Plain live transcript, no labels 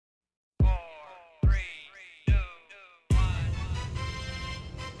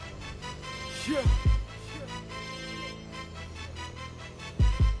Yeah.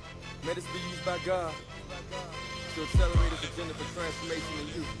 May this be used by God to accelerate His agenda for transformation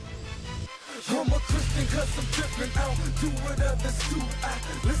in you. I'm a Christian cause I'm different, I don't do what others do. I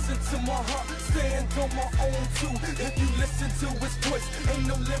listen to my heart, stand on my own too. If you listen to His voice, ain't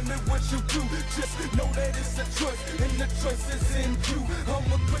no limit what you do. Just know that it's a choice, and the choice is in you. I'm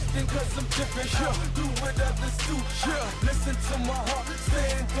a Christian cause I'm different, I don't do what others do. Listen to my heart,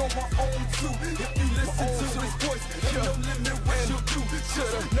 stand on my own too. If you listen to His voice, ain't no limit what you do.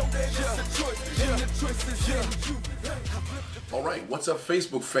 Just know that it's a choice, and the choice is in you. All right, what's up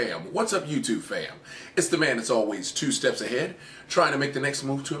Facebook fam? What's up YouTube fam? It's the man that's always 2 steps ahead, trying to make the next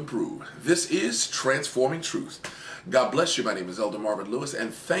move to improve. This is Transforming Truth. God bless you. My name is Elder Marvin Lewis,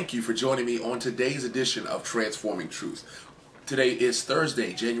 and thank you for joining me on today's edition of Transforming Truth. Today is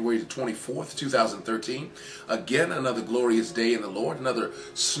Thursday, January the 24th, 2013. Again, another glorious day in the Lord, another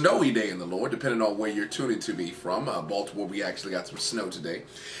snowy day in the Lord, depending on where you're tuning to me from. Baltimore, we actually got some snow today.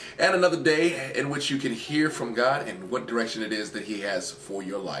 And another day in which you can hear from God and what direction it is that He has for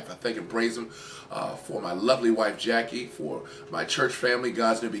your life. I thank and praise Him for my lovely wife, Jackie, for my church family,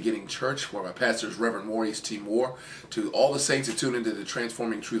 God's New Beginning Church, for my pastors, Reverend Maurice T. Moore, to all the saints who tune into the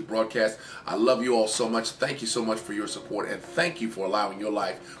Transforming Truth broadcast. I love you all so much. Thank you so much for your support, and thank you for allowing your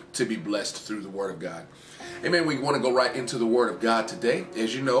life to be blessed through the Word of God. Amen. We want to go right into the Word of God today.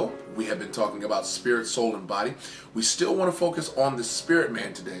 As you know, we have been talking about spirit, soul, and body. We still want to focus on the spirit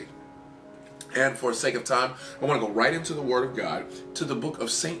man today. And for the sake of time, I want to go right into the Word of God, to the book of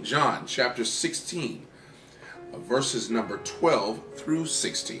St. John, chapter 16, verses number 12 through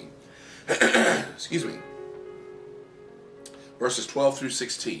 16. Excuse me. Verses 12 through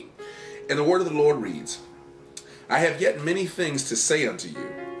 16. And the word of the Lord reads, I have yet many things to say unto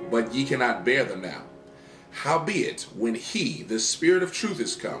you, but ye cannot bear them now. Howbeit, when He, the Spirit of truth,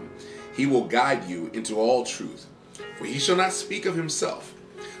 is come, He will guide you into all truth. For He shall not speak of Himself,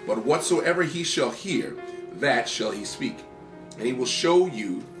 but whatsoever He shall hear, that shall He speak. And He will show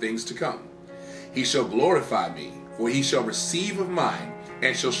you things to come. He shall glorify me, for He shall receive of mine,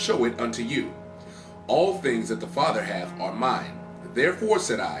 and shall show it unto you. All things that the Father hath are mine. Therefore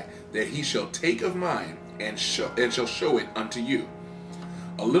said I, that He shall take of mine, and shall show it unto you.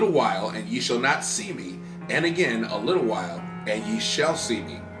 A little while, and ye shall not see me, and again a little while, and ye shall see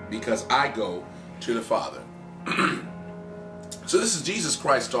me, because I go to the Father. So this is Jesus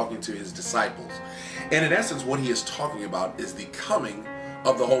Christ talking to His disciples. And in essence, what He is talking about is the coming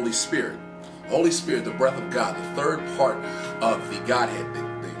of the Holy Spirit. Holy Spirit, the breath of God, the third part of the Godhead,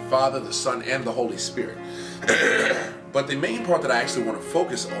 the Father, the Son, and the Holy Spirit. But the main part that I actually want to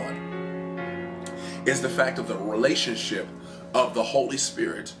focus on is the fact of the relationship of the Holy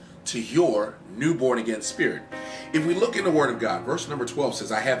Spirit to your newborn again spirit. If we look in the Word of God, verse number 12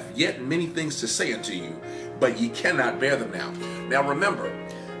 says, I have yet many things to say unto you, but ye cannot bear them now. Now remember,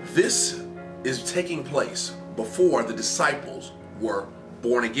 this is taking place before the disciples were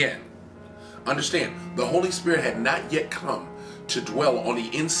born again. Understand, the Holy Spirit had not yet come to dwell on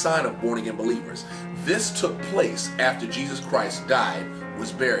the inside of born again believers. This took place after Jesus Christ died,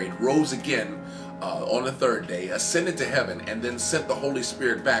 was buried, rose again on the third day, ascended to heaven, and then sent the Holy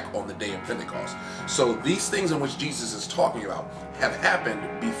Spirit back on the day of Pentecost. So these things in which Jesus is talking about have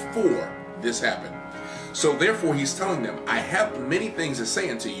happened before this happened. So therefore He's telling them, I have many things to say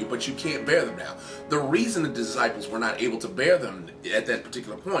unto you, but you can't bear them now. The reason the disciples were not able to bear them at that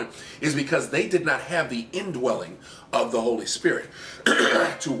particular point is because they did not have the indwelling of the Holy Spirit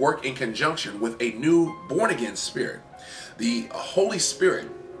to work in conjunction with a new born-again spirit. The Holy Spirit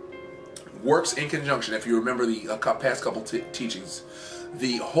works in conjunction. If you remember the past couple teachings,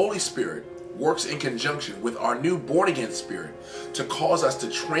 the Holy Spirit works in conjunction with our new born-again spirit to cause us to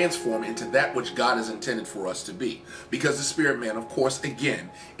transform into that which God has intended for us to be. Because the spirit man, of course,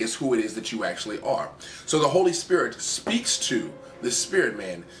 again, is who it is that you actually are. So the Holy Spirit speaks to the spirit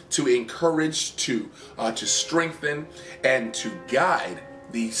man to encourage, to strengthen, and to guide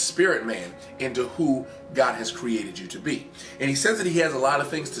the spirit man into who God has created you to be. And He says that He has a lot of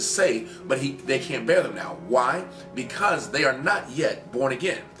things to say, but they can't bear them now. Why? Because they are not yet born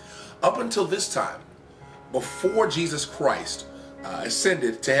again. Up until this time, before Jesus Christ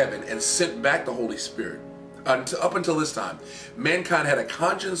ascended to heaven and sent back the Holy Spirit, up until this time, mankind had a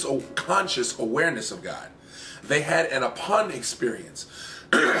conscious awareness of God. They had an upon experience,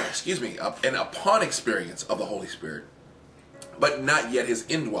 an upon experience of the Holy Spirit, but not yet His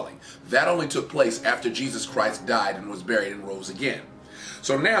indwelling. That only took place after Jesus Christ died and was buried and rose again.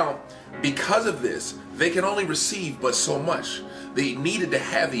 So now, because of this, they can only receive but so much. They needed to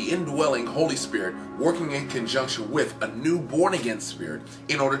have the indwelling Holy Spirit working in conjunction with a new born-again spirit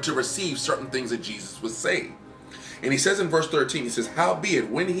in order to receive certain things that Jesus was saying. And he says in verse 13, he says, howbeit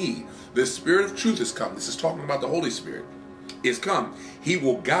when he, the Spirit of truth, is come, this is talking about the Holy Spirit, is come, he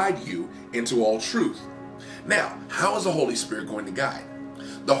will guide you into all truth. Now, how is the Holy Spirit going to guide?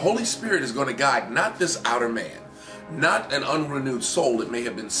 The Holy Spirit is going to guide not this outer man, not an unrenewed soul that may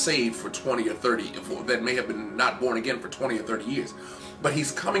have been saved for 20 or 30, that may have been not born again for 20 or 30 years. But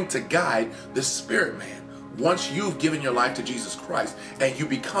he's coming to guide the spirit man. Once you've given your life to Jesus Christ and you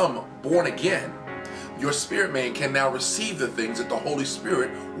become born again, your spirit man can now receive the things that the Holy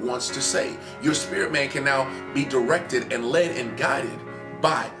Spirit wants to say. Your spirit man can now be directed and led and guided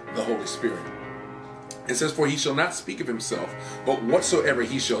by the Holy Spirit. It says, for he shall not speak of himself, but whatsoever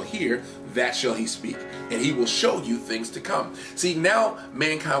he shall hear, that shall he speak, and he will show you things to come. See, now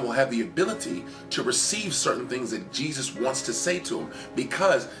mankind will have the ability to receive certain things that Jesus wants to say to them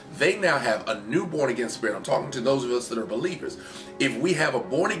because they now have a new born-again spirit. I'm talking to those of us that are believers. If we have a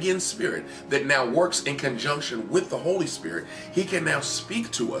born-again spirit that now works in conjunction with the Holy Spirit, he can now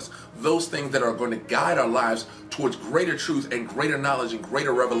speak to us those things that are going to guide our lives towards greater truth and greater knowledge and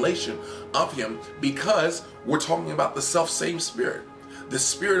greater revelation of him, because we're talking about the self-same spirit, the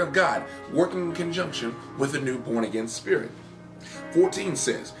Spirit of God working in conjunction with a new born-again spirit. 14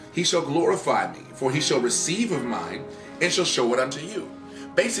 says, he shall glorify me, for he shall receive of mine and shall show it unto you.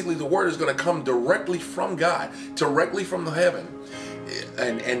 Basically, the word is going to come directly from God, directly from the heaven,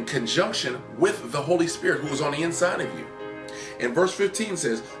 and in conjunction with the Holy Spirit who is on the inside of you. And verse 15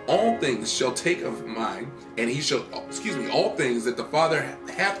 says, all things shall take of mine, and he shall, all things that the Father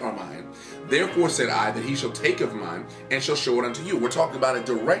hath are mine. Therefore said I, that he shall take of mine, and shall show it unto you. We're talking about a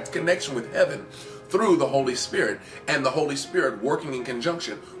direct connection with heaven through the Holy Spirit, and the Holy Spirit working in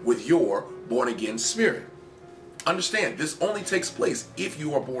conjunction with your born-again spirit. Understand, this only takes place if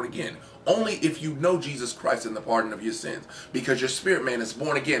you are born again. Only if you know Jesus Christ and the pardon of your sins. Because your spirit man is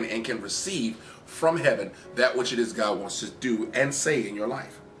born again and can receive from heaven that which it is God wants to do and say in your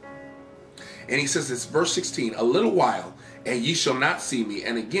life. And he says this, verse 16, a little while, and ye shall not see me.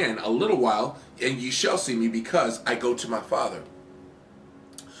 And again, a little while, and ye shall see me, because I go to my Father.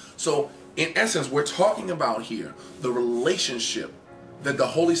 So, in essence, we're talking about here the relationship that the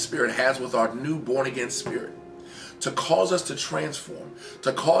Holy Spirit has with our new born-again spirit, to cause us to transform,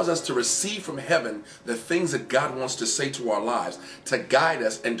 to cause us to receive from heaven the things that God wants to say to our lives, to guide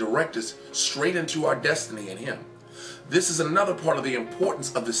us and direct us straight into our destiny in him. This is another part of the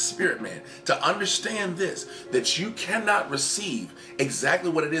importance of the spirit man, to understand this, that you cannot receive exactly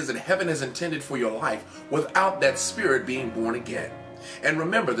what it is that heaven has intended for your life without that spirit being born again. And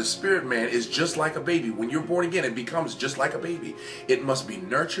remember, the spirit man is just like a baby. When you're born again, it becomes just like a baby. It must be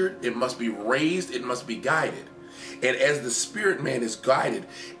nurtured, it must be raised, it must be guided. And as the spirit man is guided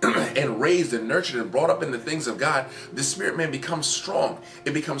and raised and nurtured and brought up in the things of God, the spirit man becomes strong.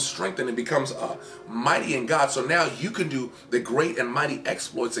 It becomes strengthened. It becomes mighty in God. So now you can do the great and mighty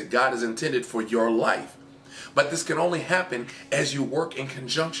exploits that God has intended for your life. But this can only happen as you work in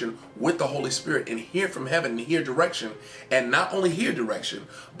conjunction with the Holy Spirit and hear from heaven and hear direction. And not only hear direction,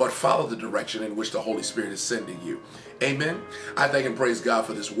 but follow the direction in which the Holy Spirit is sending you. Amen. I thank and praise God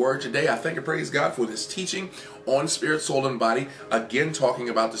for this word today. I thank and praise God for this teaching on spirit, soul, and body. Again, talking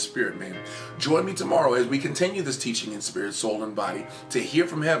about the spirit man. Join me tomorrow as we continue this teaching in spirit, soul, and body, to hear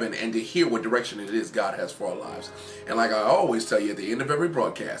from heaven and to hear what direction it is God has for our lives. And like I always tell you at the end of every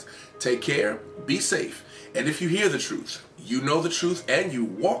broadcast, take care, be safe. And if you hear the truth, you know the truth, and you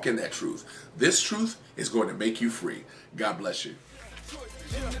walk in that truth, this truth is going to make you free. God bless you.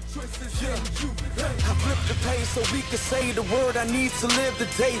 I flip the page so we can say the word I need to live the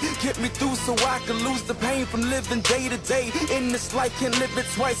day. Get me through so I can lose the pain from living day to day. In this life, can't live it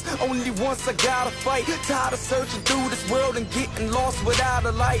twice, only once I gotta fight. Tired of searching through this world and getting lost without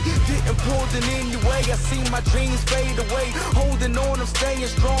a light. Getting pulled in any way, I see my dreams fade away. Holding on, I'm staying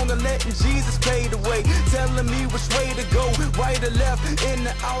strong and letting Jesus fade away. Telling me which way to go, right or left, in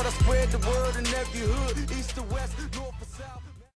or out. I spread the word in every hood, east to west, north.